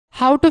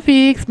How to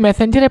fix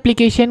messenger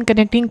application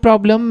connecting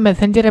problem,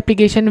 messenger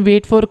application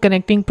wait for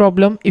connecting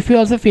problem. If you are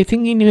also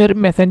facing in your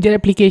messenger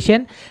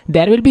application,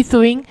 there will be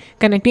showing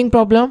connecting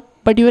problem,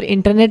 but your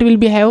internet will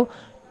be have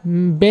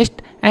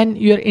best and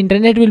your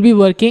internet will be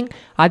working,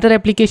 other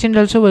applications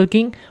also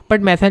working,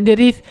 but messenger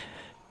is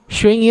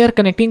showing here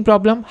connecting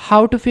problem.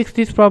 How to fix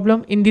this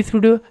problem? In this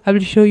video I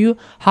will show you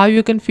how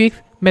you can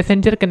fix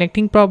messenger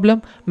connecting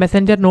problem,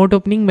 messenger not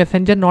opening,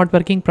 messenger not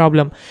working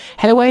problem.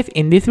 Hello guys,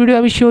 in this video I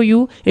will show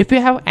you if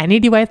you have any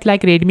device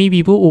like Redmi,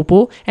 Vivo,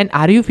 Oppo, and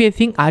are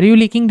you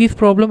leaking this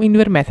problem in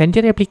your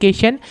messenger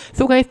application.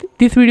 So guys,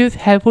 this video is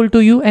helpful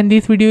to you and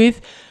this video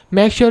is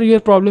make sure your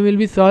problem will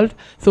be solved.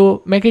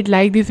 So make it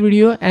like this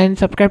video and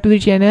subscribe to the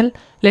channel.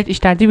 Let's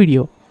start the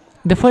video.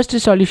 The first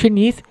solution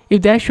is,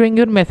 if they are showing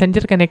your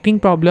messenger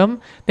connecting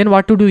problem, then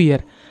what to do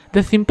here?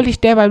 The simple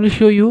step I will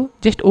show you.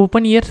 Just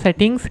open your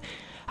settings.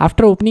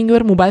 After opening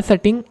your mobile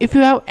setting, if you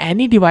have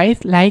any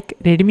device like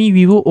Redmi,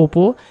 Vivo,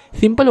 Oppo,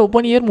 simple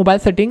open your mobile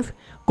settings,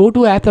 go to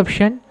apps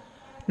option.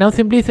 Now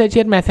simply search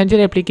your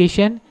messenger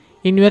application.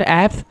 In your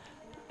apps,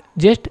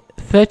 just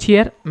search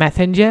here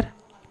messenger.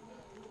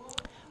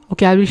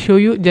 Okay, I will show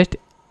you. Just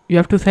you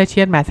have to search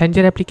here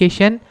messenger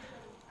application.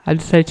 I will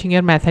searching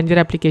your messenger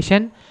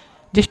application.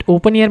 Just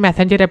open your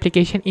messenger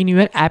application in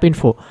your app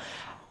info.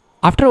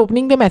 After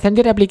opening the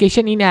messenger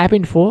application in app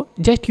info,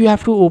 just you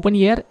have to open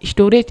here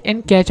storage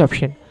and cache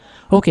option.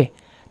 Okay,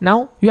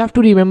 now you have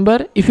to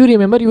remember, if you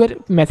remember your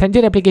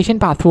messenger application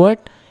password,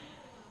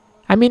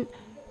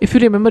 if you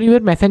remember your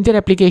messenger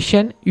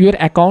application, your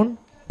account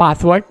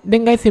password,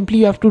 then guys simply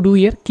you have to do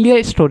here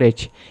clear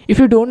storage. If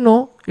you don't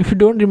know, if you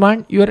don't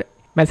remind your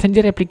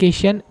messenger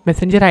application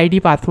messenger ID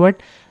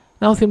password,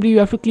 now simply you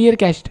have to clear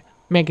cache,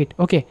 make it.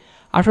 Okay,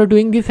 after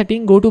doing this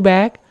setting, go to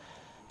back,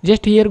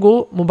 just here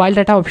go mobile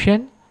data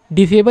option,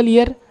 disable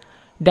here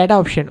data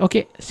option.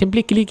 Okay,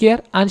 simply click here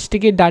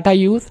unrestricted data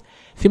use,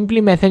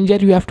 simply messenger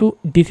you have to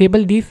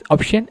disable this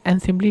option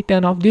and simply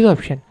turn off this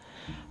option.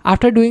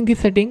 After doing this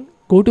setting,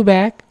 go to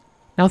back.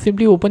 Now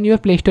simply open your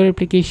Play Store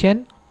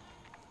application.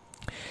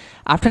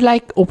 After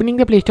like opening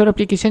the Play Store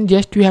application,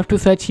 just you have to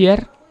search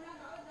here,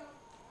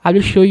 I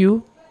will show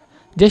you,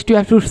 just you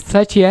have to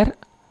search here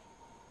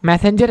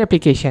messenger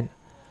application.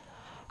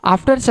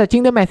 After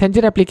searching the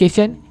messenger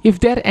application, if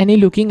there any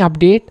looking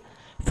update,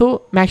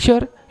 so make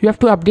sure you have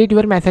to update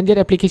your messenger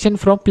application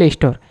from Play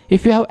Store.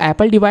 If you have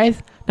Apple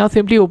device, now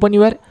simply open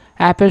your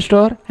App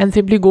Store and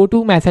simply go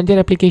to messenger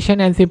application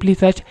and simply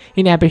search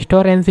in App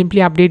Store and simply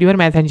update your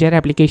messenger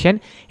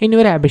application in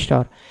your App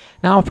Store.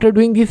 Now after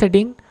doing this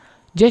setting,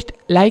 just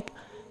like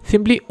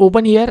simply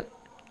open here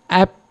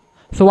app.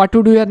 So what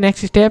to do here,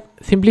 next step,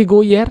 simply go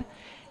here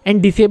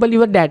and disable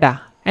your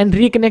data and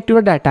reconnect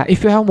your data.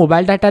 If you have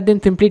mobile data, then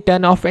simply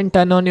turn off and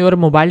turn on your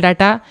mobile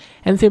data,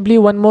 and simply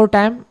one more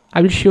time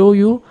I will show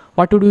you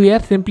what to do here.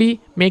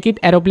 Simply make it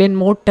aeroplane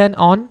mode turn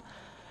on.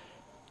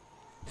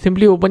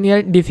 Simply open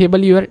here, disable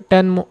your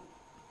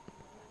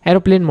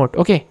aeroplane mode.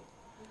 Okay,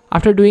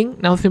 after doing,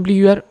 now simply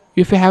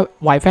if you have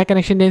Wi-Fi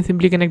connection, then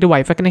simply connect the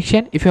Wi-Fi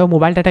connection. If you have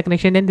mobile data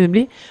connection, then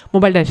simply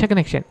mobile data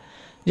connection.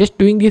 Just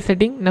doing this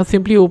setting, now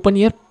simply open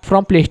here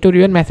from Play Store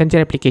your messenger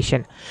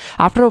application.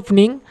 After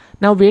opening,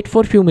 now wait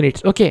for few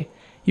minutes. Okay,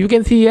 you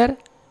can see here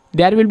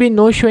there will be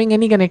no showing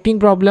any connecting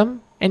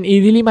problem and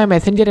easily my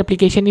messenger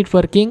application is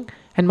working,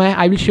 and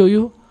I will show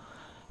you.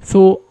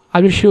 So I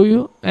will show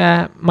you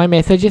my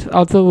messages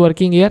also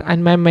working here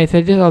and my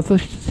messages also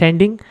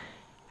sending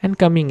and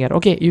coming here.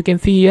 Okay, you can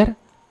see here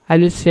I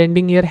will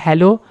sending here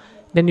hello,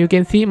 then you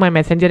can see my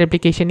messenger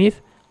application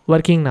is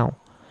working now.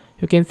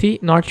 You can see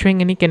not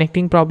showing any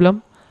connecting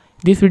problem.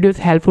 This video is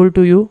helpful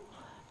to you.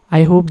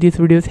 I hope this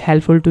video is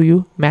helpful to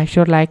you. Make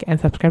sure like and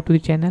subscribe to the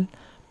channel.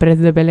 Press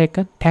the bell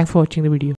icon. Thanks for watching the video.